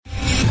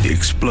The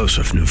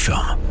explosive new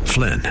film,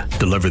 Flynn,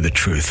 deliver the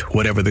truth,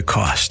 whatever the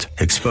cost,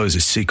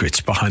 exposes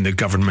secrets behind the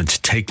government's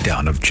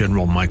takedown of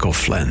General Michael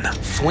Flynn.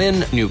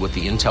 Flynn knew what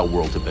the intel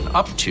world had been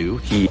up to.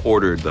 He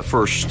ordered the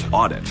first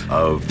audit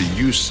of the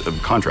use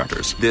of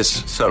contractors.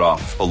 This set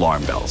off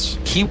alarm bells.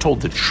 He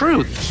told the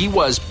truth. He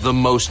was the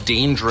most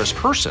dangerous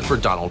person for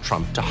Donald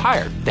Trump to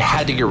hire. They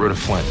had to get rid of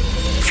Flynn.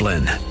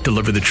 Flynn,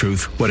 deliver the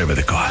truth, whatever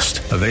the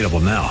cost. Available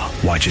now.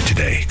 Watch it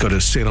today. Go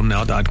to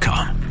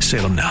salemnow.com.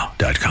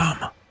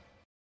 salemnow.com.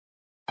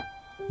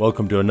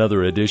 Welcome to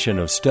another edition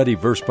of Study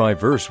Verse by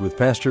Verse with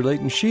Pastor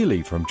Leighton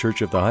Sheely from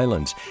Church of the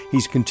Highlands.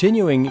 He's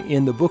continuing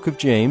in the book of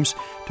James,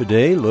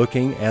 today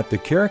looking at the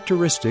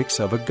characteristics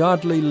of a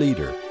godly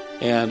leader.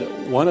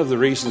 And one of the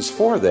reasons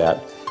for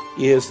that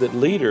is that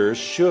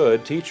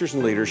teachers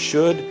and leaders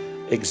should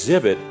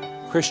exhibit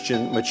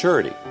Christian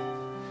maturity.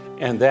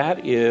 And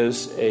that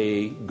is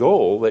a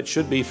goal that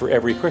should be for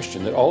every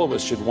Christian, that all of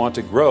us should want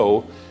to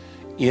grow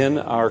in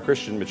our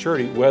Christian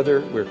maturity, whether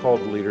we're called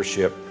to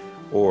leadership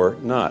or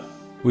not.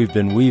 We've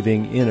been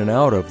weaving in and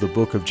out of the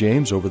book of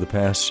James over the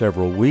past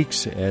several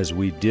weeks as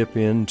we dip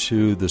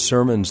into the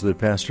sermons that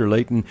Pastor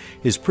Leighton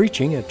is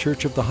preaching at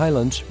Church of the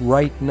Highlands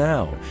right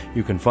now.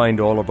 You can find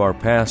all of our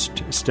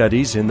past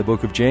studies in the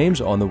book of James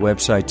on the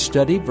website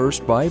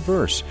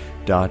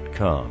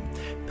studyversebyverse.com.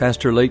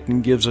 Pastor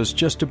Leighton gives us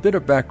just a bit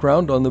of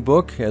background on the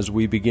book as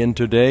we begin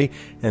today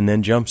and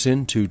then jumps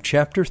into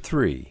chapter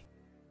 3.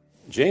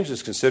 James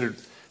is considered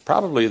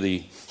probably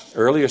the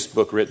earliest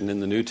book written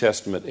in the New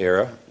Testament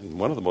era, and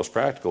one of the most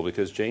practical,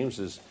 because James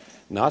is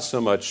not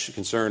so much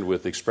concerned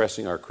with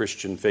expressing our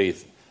Christian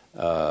faith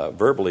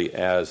verbally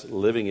as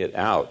living it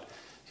out.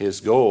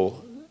 His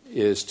goal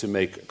is to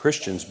make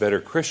Christians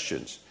better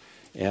Christians.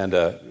 And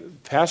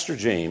Pastor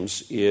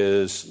James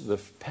is the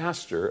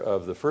pastor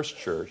of the first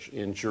church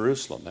in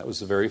Jerusalem. That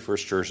was the very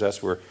first church.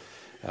 That's where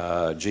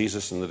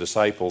Jesus and the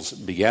disciples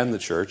began the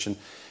church.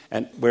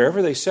 And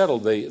wherever they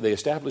settled, they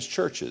established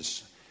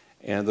churches.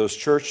 And those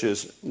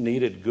churches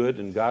needed good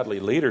and godly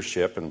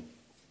leadership. And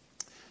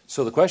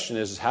so the question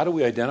is how do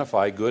we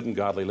identify good and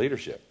godly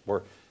leadership?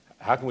 Or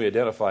how can we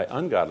identify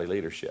ungodly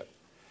leadership?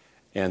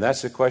 And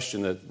that's a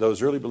question that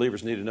those early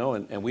believers need to know,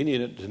 and we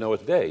need to know it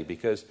today,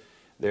 because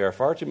there are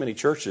far too many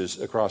churches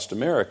across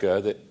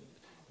America that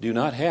do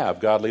not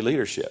have godly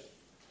leadership.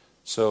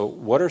 So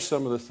what are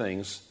some of the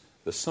things,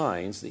 the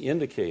signs, the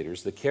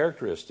indicators, the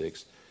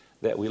characteristics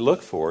that we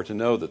look for to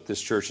know that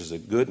this church is a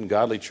good and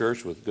godly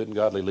church with good and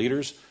godly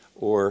leaders,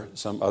 or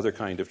some other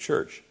kind of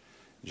church?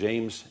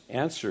 James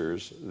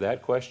answers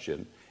that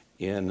question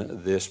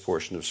in this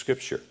portion of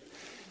Scripture.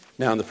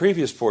 Now, in the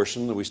previous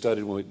portion that we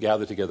studied when we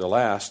gathered together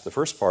last, the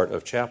first part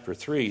of chapter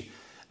 3,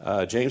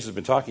 James has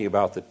been talking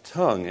about the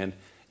tongue, and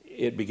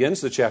it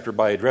begins the chapter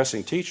by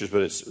addressing teachers,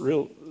 but it's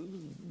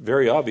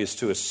very obvious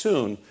to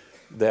assume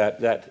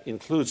that that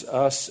includes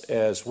us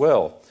as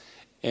well.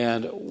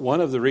 And one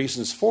of the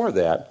reasons for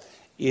that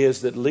is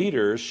that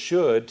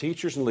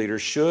teachers and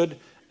leaders should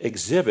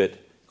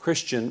exhibit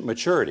Christian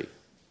maturity.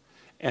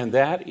 And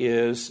that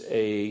is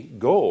a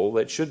goal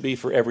that should be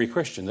for every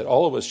Christian, that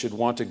all of us should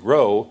want to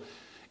grow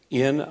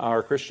in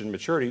our Christian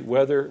maturity,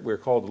 whether we're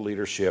called to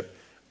leadership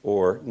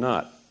or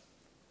not.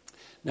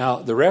 Now,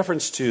 the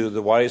reference to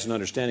the wise and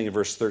understanding in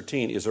verse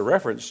 13 is a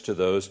reference to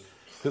those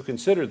who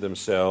consider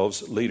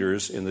themselves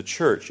leaders in the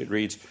church. It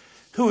reads,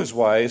 "Who is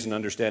wise and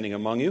understanding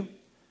among you?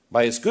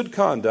 By his good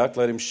conduct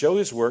let him show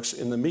his works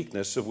in the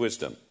meekness of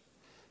wisdom.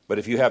 But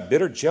if you have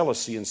bitter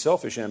jealousy and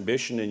selfish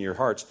ambition in your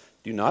hearts,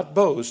 do not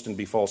boast and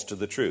be false to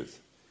the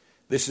truth.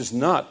 This is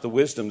not the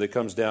wisdom that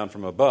comes down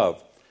from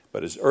above,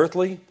 but is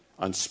earthly,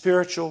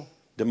 unspiritual,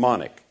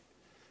 demonic.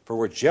 For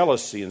where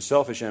jealousy and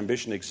selfish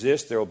ambition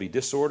exist, there will be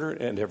disorder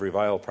and every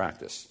vile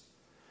practice.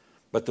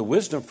 But the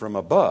wisdom from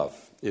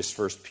above is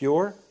first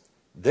pure,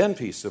 then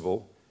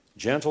peaceable,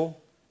 gentle,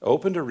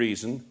 open to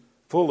reason,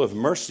 full of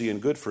mercy and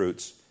good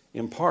fruits,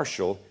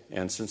 impartial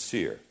and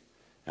sincere.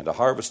 And a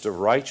harvest of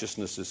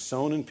righteousness is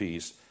sown in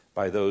peace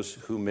by those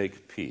who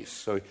make peace."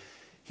 So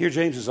here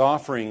James is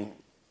offering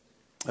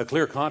a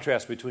clear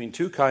contrast between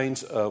two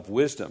kinds of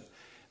wisdom.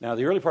 Now,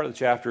 the early part of the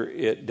chapter,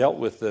 it dealt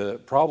with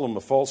the problem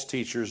of false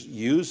teachers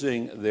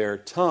using their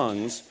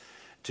tongues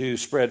to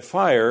spread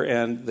fire,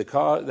 and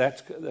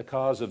that's the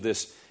cause of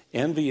this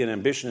envy and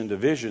ambition and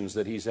divisions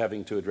that he's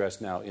having to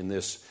address now in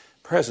this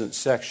present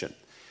section.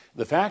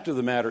 The fact of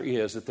the matter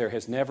is that there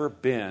has never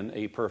been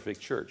a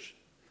perfect church.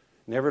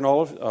 Never in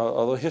all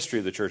the history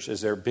of the church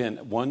has there been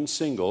one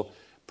single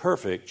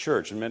perfect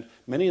church. And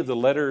many of the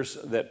letters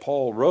that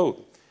Paul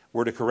wrote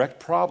were to correct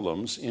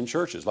problems in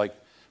churches. Like,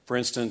 for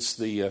instance,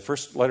 the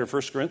first letter of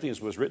 1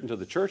 Corinthians was written to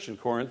the church in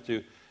Corinth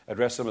to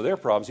address some of their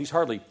problems. He's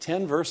hardly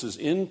 10 verses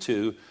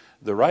into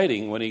the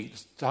writing when he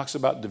talks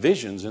about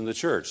divisions in the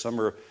church.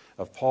 Some are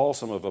of Paul,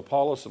 some of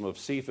Apollos, some of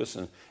Cephas,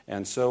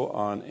 and so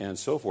on and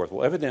so forth.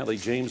 Well, evidently,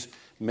 James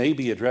may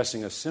be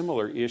addressing a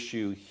similar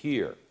issue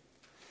here.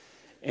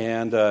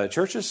 And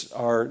churches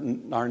are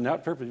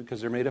not perfect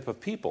because they're made up of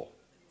people.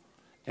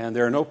 And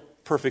there are no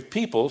perfect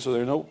people, so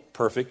there are no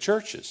perfect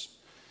churches.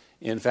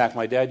 In fact,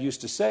 my dad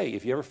used to say,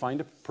 if you ever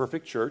find a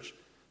perfect church,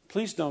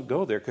 please don't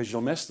go there because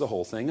you'll mess the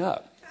whole thing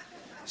up.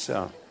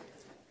 So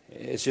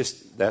it's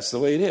just, that's the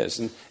way it is.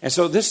 And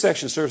so this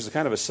section serves as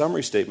kind of a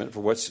summary statement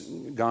for what's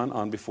gone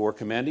on before,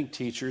 commanding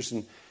teachers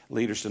and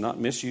leaders to not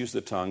misuse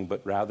the tongue,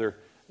 but rather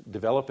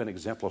develop and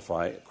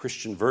exemplify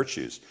Christian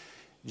virtues.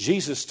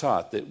 Jesus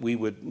taught that we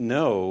would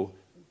know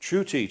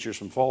true teachers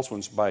from false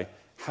ones by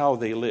how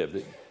they lived.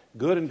 That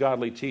good and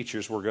godly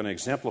teachers were going to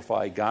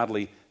exemplify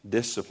godly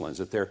disciplines,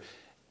 that their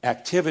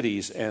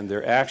activities and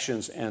their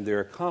actions and their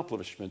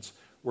accomplishments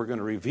were going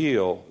to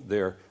reveal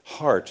their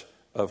heart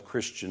of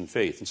Christian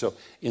faith. And so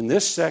in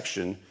this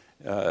section,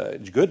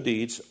 good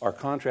deeds are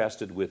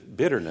contrasted with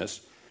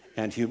bitterness,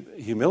 and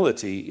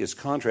humility is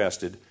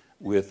contrasted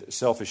with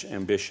selfish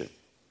ambition.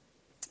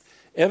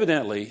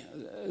 Evidently,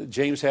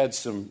 James had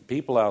some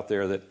people out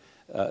there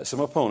that, some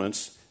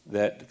opponents,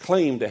 that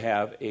claimed to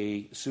have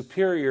a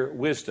superior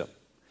wisdom.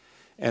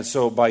 And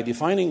so by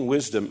defining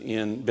wisdom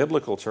in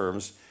biblical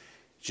terms,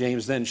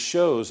 James then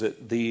shows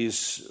that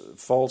these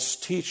false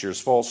teachers,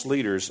 false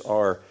leaders,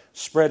 are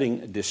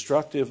spreading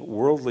destructive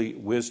worldly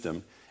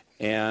wisdom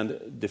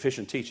and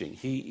deficient teaching.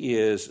 He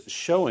is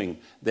showing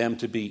them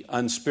to be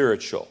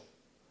unspiritual,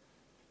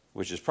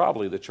 which is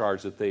probably the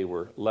charge that they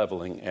were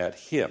leveling at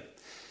him.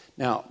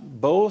 Now,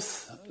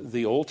 both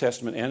the Old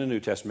Testament and the New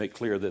Testament make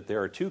clear that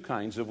there are two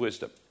kinds of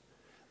wisdom.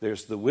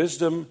 There's the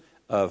wisdom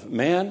of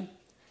man,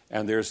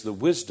 and there's the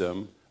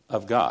wisdom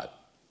of God,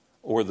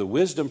 or the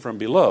wisdom from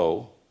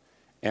below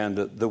and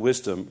the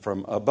wisdom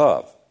from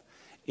above.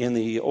 In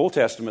the Old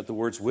Testament, the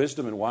words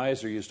wisdom and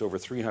wise are used over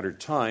 300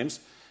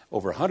 times,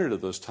 over 100 of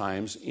those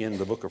times in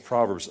the book of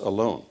Proverbs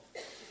alone.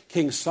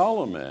 King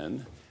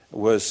Solomon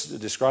was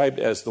described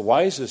as the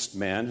wisest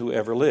man who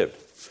ever lived.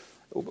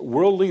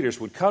 World leaders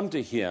would come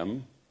to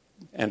him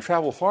and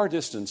travel far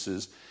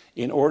distances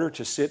in order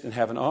to sit and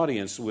have an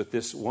audience with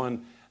this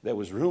one that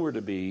was rumored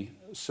to be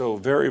so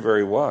very,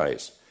 very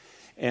wise.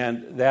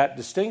 And that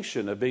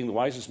distinction of being the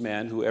wisest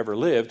man who ever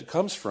lived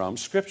comes from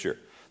Scripture.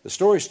 The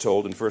story is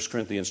told in 1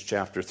 Corinthians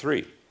chapter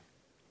 3.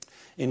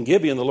 In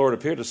Gibeon, the Lord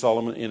appeared to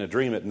Solomon in a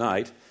dream at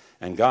night,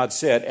 and God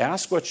said,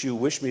 "Ask what you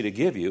wish me to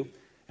give you."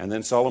 And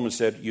then Solomon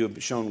said, "You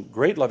have shown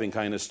great loving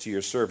kindness to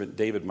your servant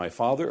David my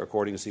father,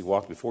 according as he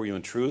walked before you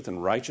in truth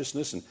and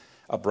righteousness and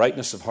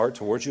uprightness of heart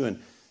towards you. And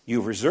you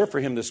have reserved for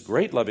him this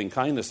great loving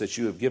kindness that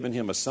you have given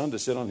him a son to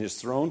sit on his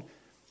throne,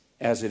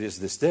 as it is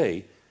this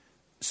day.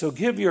 So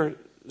give your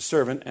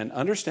servant an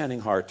understanding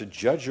heart to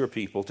judge your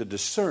people, to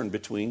discern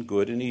between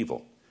good and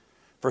evil.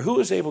 For who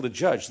is able to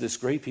judge this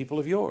great people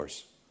of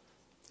yours?"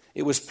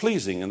 It was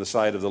pleasing in the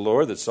sight of the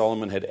Lord that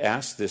Solomon had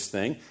asked this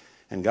thing.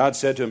 And God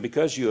said to him,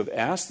 "Because you have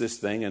asked this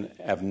thing and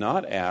have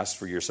not asked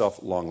for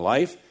yourself long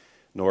life,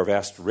 nor have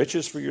asked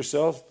riches for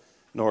yourself,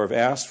 nor have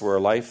asked for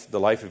the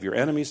life of your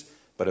enemies,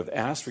 but have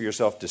asked for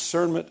yourself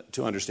discernment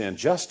to understand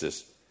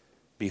justice,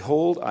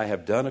 behold, I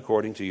have done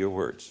according to your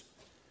words.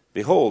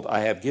 Behold,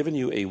 I have given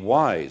you a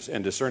wise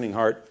and discerning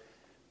heart,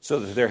 so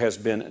that there has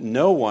been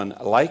no one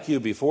like you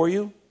before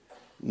you,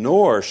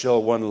 nor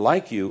shall one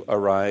like you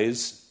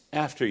arise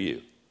after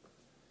you."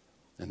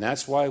 And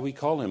that's why we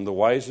call him the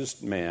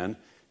wisest man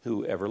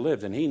who ever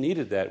lived. And he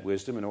needed that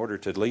wisdom in order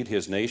to lead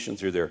his nation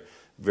through their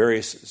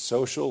various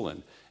social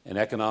and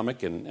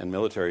economic and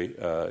military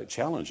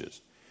challenges.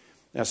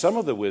 Now, some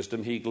of the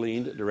wisdom he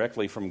gleaned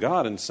directly from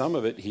God, and some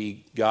of it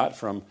he got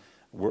from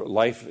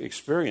life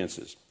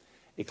experiences.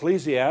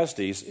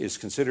 Ecclesiastes is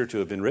considered to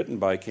have been written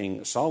by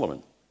King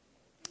Solomon.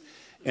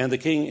 And the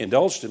king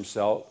indulged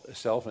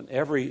himself in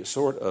every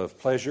sort of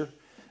pleasure,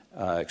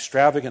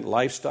 extravagant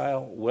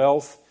lifestyle,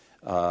 wealth,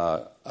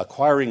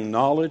 acquiring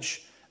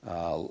knowledge,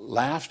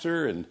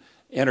 laughter and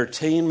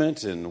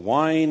entertainment and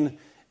wine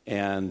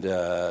and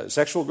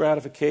sexual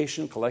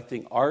gratification,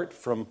 collecting art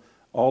from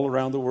all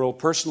around the world,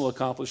 personal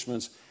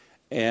accomplishments,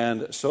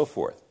 and so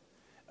forth.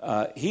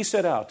 He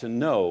set out to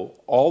know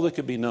all that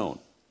could be known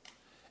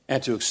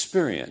and to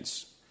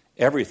experience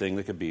everything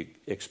that could be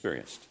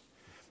experienced.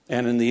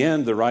 And in the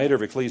end, the writer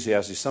of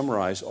Ecclesiastes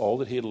summarized all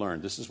that he had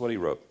learned. This is what he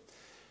wrote.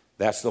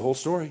 That's the whole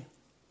story.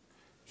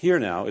 Here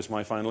now is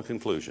my final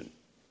conclusion.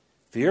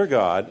 Fear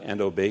God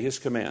and obey his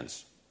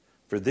commands,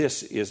 for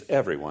this is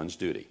everyone's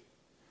duty.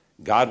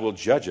 God will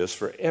judge us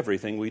for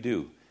everything we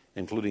do,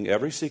 including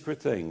every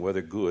secret thing,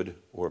 whether good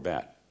or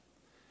bad.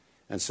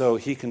 And so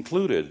he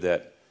concluded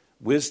that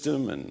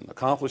wisdom and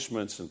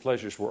accomplishments and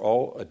pleasures were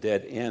all a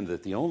dead end,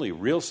 that the only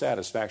real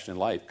satisfaction in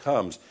life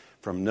comes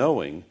from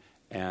knowing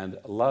and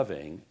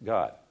loving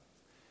God.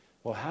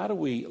 Well, how do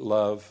we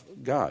love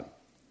God?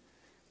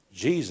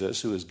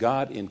 Jesus, who is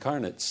God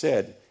incarnate,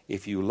 said,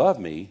 "If you love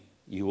me,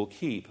 you will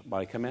keep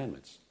my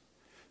commandments."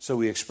 So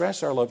we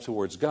express our love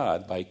towards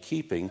God by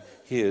keeping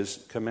his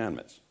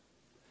commandments.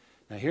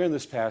 Now here in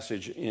this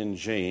passage in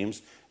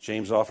James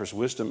offers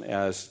wisdom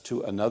as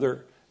to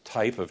another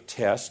type of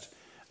test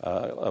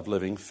of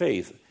living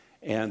faith.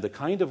 And the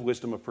kind of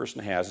wisdom a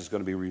person has is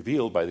going to be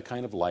revealed by the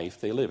kind of life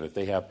they live. If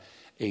they have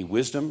a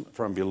wisdom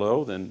from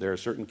below, then there are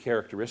certain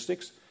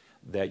characteristics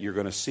that you're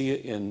going to see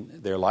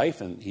in their life,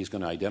 and he's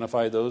going to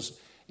identify those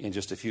in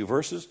just a few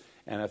verses.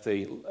 And if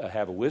they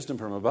have a wisdom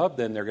from above,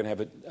 then they're going to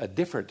have a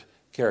different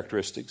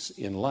characteristics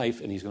in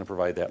life, and he's going to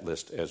provide that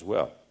list as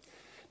well.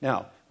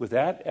 Now, with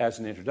that as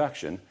an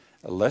introduction,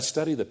 let's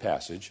study the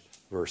passage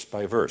verse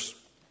by verse.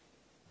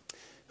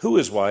 Who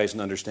is wise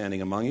and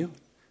understanding among you?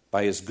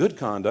 By his good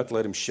conduct,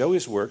 let him show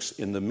his works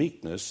in the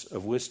meekness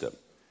of wisdom.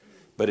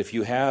 But if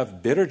you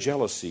have bitter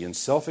jealousy and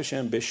selfish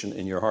ambition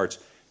in your hearts,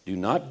 do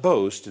not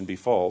boast and be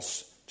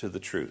false to the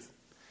truth.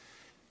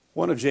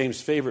 One of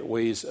James' favorite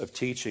ways of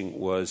teaching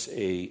was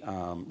a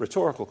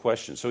rhetorical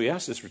question. So he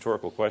asks this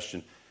rhetorical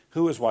question,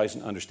 who is wise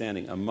and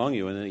understanding among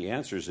you? And then he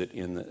answers it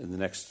in the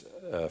next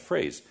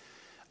phrase.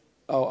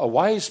 A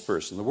wise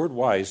person, the word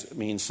wise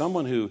means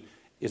someone who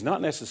is not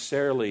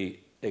necessarily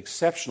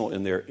exceptional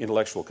in their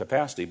intellectual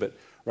capacity, but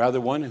rather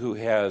one who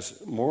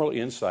has moral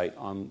insight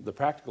on the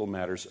practical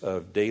matters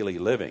of daily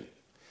living.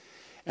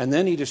 And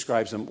then he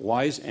describes them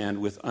wise and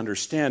with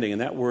understanding,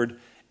 and that word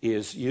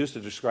is used to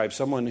describe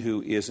someone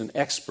who is an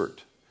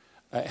expert,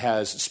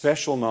 has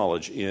special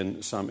knowledge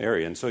in some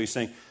area. And so he's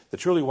saying the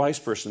truly wise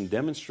person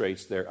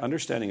demonstrates their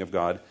understanding of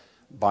God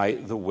by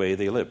the way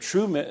they live.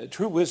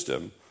 True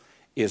wisdom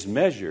is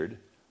measured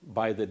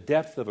by the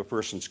depth of a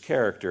person's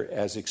character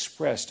as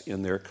expressed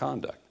in their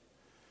conduct.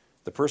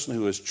 The person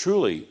who is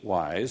truly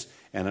wise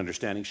and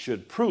understanding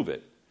should prove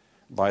it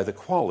by the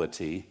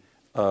quality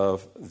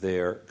of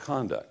their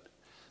conduct.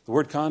 The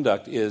word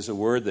conduct is a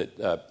word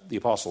that the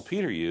Apostle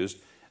Peter used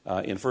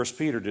in 1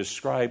 Peter to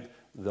describe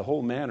the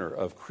whole manner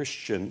of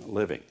Christian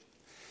living.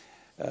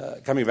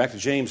 Coming back to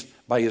James,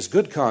 by his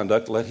good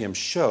conduct, let him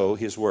show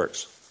his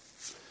works.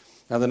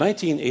 Now, the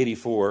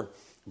 1984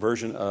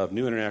 version of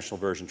New International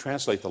Version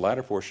translate the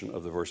latter portion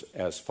of the verse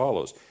as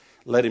follows.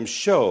 Let him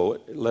show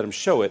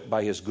it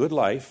by his good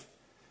life,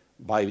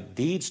 by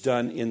deeds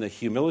done in the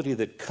humility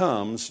that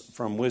comes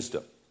from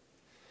wisdom.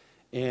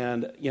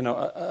 And,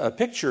 a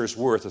picture is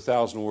worth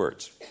 1,000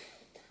 words.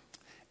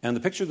 And the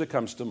picture that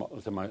comes to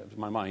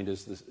my mind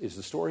is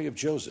the story of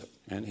Joseph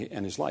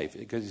and his life,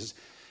 because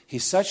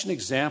he's such an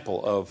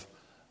example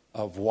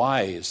of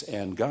wise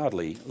and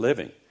godly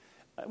living.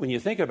 When you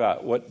think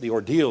about what the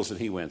ordeals that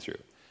he went through,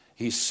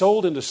 he's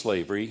sold into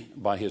slavery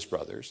by his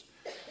brothers.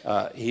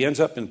 He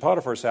ends up in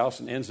Potiphar's house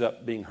and ends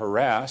up being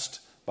harassed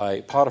by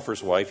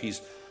Potiphar's wife.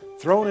 He's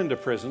thrown into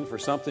prison for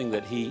something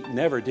that he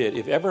never did.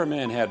 If ever a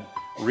man had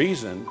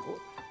reason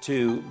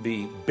to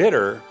be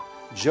bitter,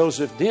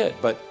 Joseph did,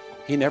 but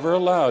he never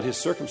allowed his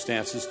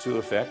circumstances to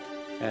affect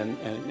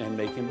and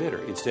make him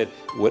bitter. Instead,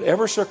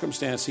 whatever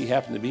circumstance he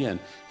happened to be in,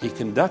 he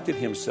conducted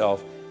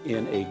himself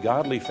in a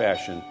godly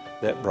fashion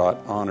that brought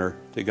honor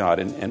to God.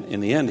 And in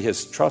the end,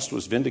 his trust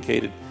was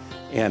vindicated,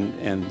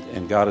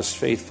 and God is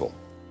faithful.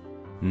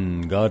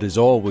 God is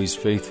always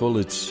faithful.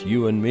 It's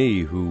you and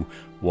me who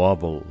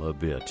wobble a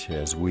bit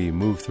as we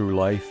move through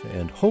life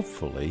and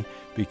hopefully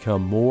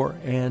become more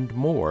and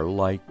more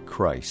like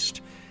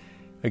Christ.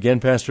 Again,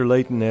 Pastor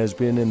Layton has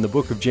been in the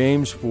book of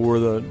James for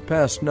the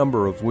past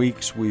number of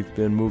weeks. We've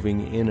been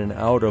moving in and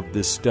out of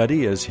this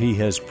study as he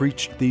has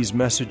preached these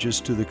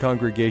messages to the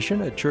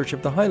congregation at Church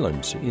of the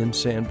Highlands in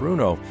San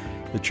Bruno.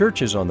 The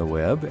church is on the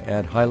web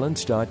at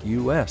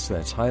highlands.us.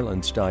 That's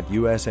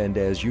highlands.us, and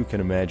as you can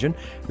imagine,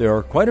 there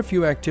are quite a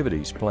few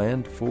activities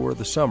planned for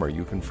the summer.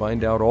 You can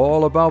find out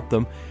all about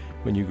them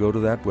when you go to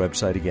that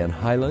website again,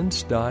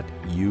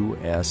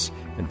 highlands.us.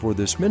 And for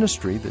this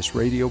ministry, this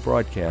radio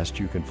broadcast,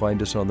 you can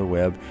find us on the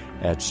web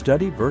at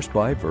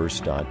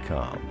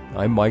studyversebyverse.com.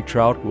 I'm Mike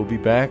Trout. We'll be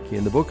back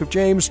in the book of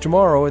James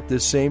tomorrow at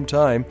this same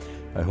time.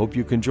 I hope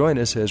you can join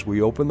us as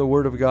we open the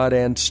Word of God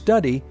and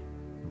study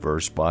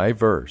verse by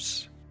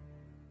verse.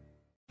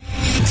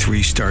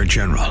 3-star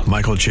General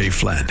Michael J.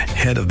 Flynn,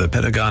 head of the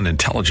Pentagon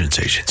Intelligence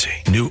Agency,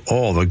 knew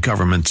all the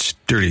government's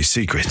dirty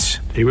secrets.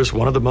 He was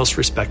one of the most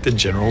respected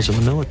generals in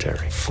the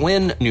military.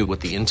 Flynn knew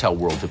what the intel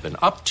world had been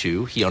up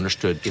to. He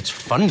understood its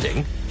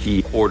funding.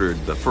 He ordered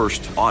the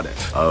first audit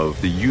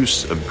of the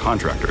use of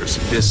contractors.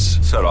 This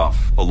set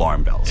off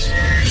alarm bells.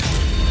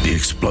 The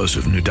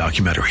explosive new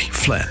documentary,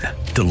 Flynn,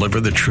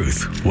 Deliver the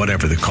Truth,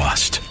 Whatever the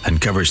Cost,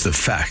 uncovers the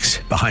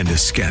facts behind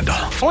this scandal.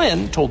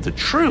 Flynn told the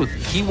truth.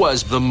 He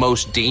was the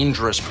most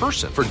dangerous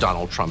person for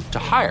Donald Trump to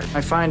hire. I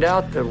find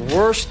out the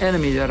worst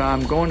enemy that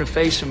I'm going to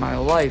face in my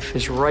life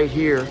is right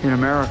here in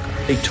America.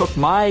 They took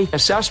my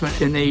assessment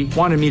and they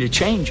wanted me to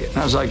change it. And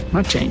I was like, I'm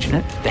not changing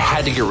it. They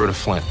had to get rid of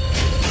Flynn.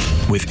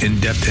 With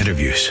in-depth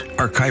interviews,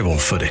 archival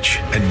footage,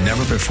 and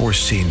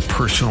never-before-seen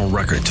personal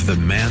records of the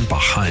man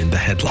behind the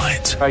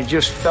headlines. I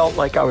just felt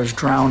like I was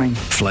drowning.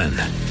 Flynn,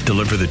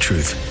 Deliver the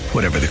Truth,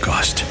 Whatever the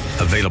Cost.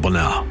 Available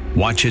now.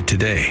 Watch it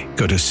today.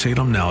 Go to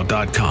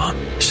salemnow.com.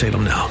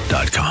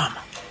 salemnow.com.